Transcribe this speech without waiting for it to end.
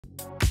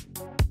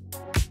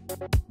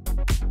Is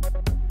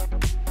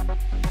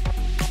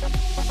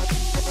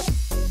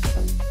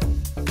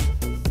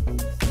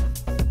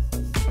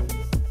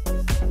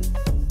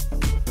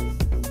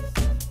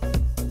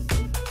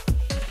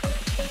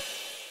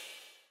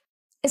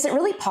it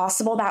really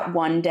possible that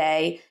one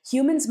day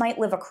humans might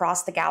live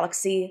across the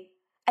galaxy?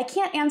 I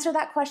can't answer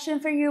that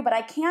question for you, but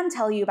I can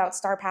tell you about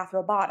Starpath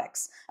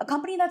Robotics, a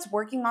company that's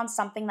working on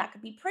something that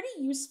could be pretty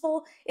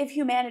useful if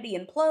humanity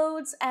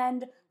implodes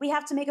and we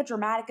have to make a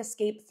dramatic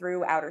escape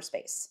through outer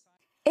space.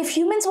 If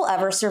humans will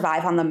ever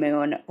survive on the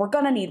moon, we're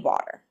gonna need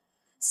water.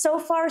 So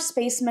far,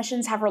 space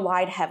missions have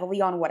relied heavily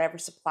on whatever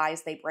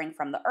supplies they bring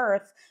from the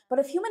Earth, but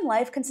if human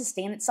life can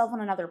sustain itself on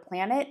another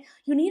planet,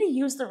 you need to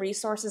use the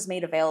resources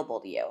made available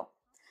to you.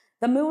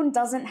 The moon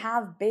doesn't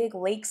have big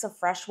lakes of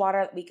fresh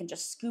water that we can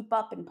just scoop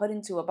up and put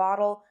into a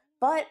bottle,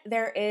 but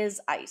there is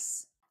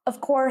ice.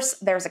 Of course,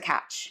 there's a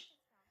catch.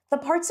 The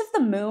parts of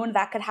the moon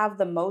that could have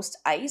the most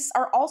ice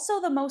are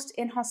also the most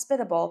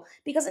inhospitable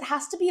because it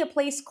has to be a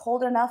place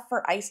cold enough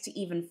for ice to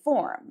even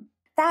form.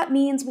 That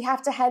means we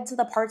have to head to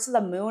the parts of the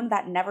moon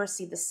that never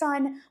see the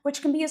sun,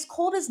 which can be as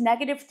cold as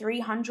negative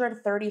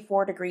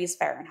 334 degrees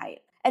Fahrenheit.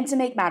 And to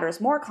make matters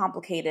more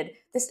complicated,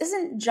 this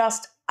isn't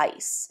just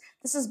ice.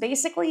 This is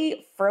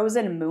basically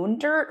frozen moon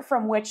dirt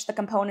from which the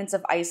components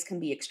of ice can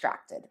be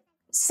extracted.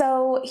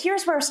 So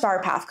here's where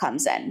Starpath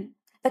comes in.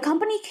 The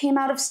company came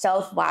out of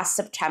stealth last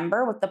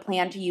September with the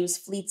plan to use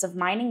fleets of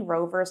mining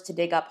rovers to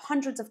dig up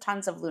hundreds of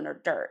tons of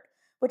lunar dirt,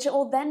 which it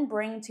will then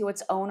bring to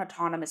its own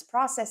autonomous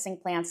processing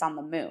plants on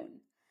the moon.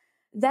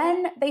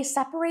 Then they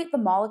separate the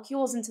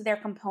molecules into their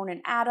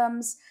component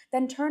atoms,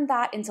 then turn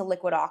that into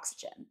liquid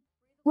oxygen.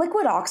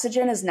 Liquid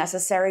oxygen is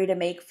necessary to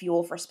make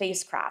fuel for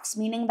spacecrafts,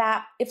 meaning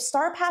that if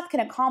Starpath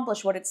can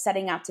accomplish what it's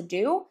setting out to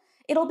do,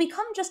 it'll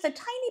become just a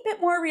tiny bit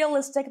more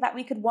realistic that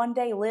we could one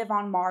day live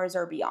on Mars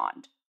or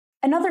beyond.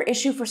 Another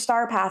issue for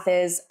Starpath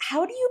is,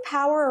 how do you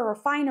power a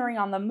refinery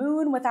on the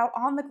moon without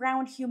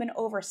on-the-ground human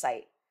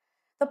oversight?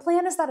 The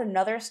plan is that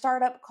another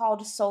startup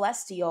called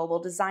Celestial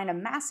will design a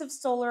massive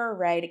solar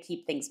array to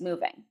keep things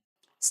moving.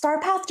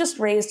 Starpath just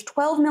raised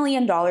 $12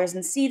 million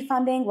in seed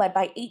funding led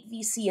by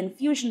 8VC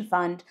Infusion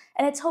Fund,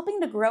 and it's hoping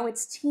to grow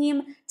its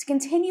team to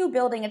continue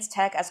building its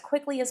tech as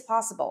quickly as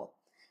possible.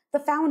 The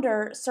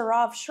founder,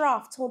 Saurav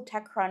Shroff, told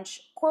TechCrunch,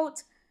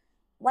 quote,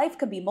 "Life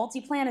could be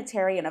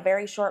multiplanetary in a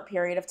very short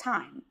period of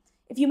time.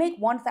 If you make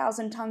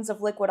 1,000 tons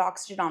of liquid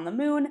oxygen on the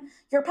moon,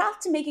 your path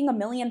to making a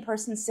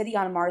million-person city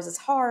on Mars is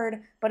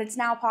hard, but it's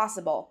now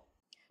possible.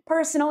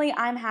 Personally,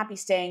 I'm happy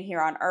staying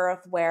here on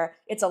Earth, where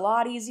it's a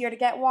lot easier to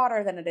get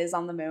water than it is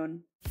on the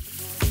moon."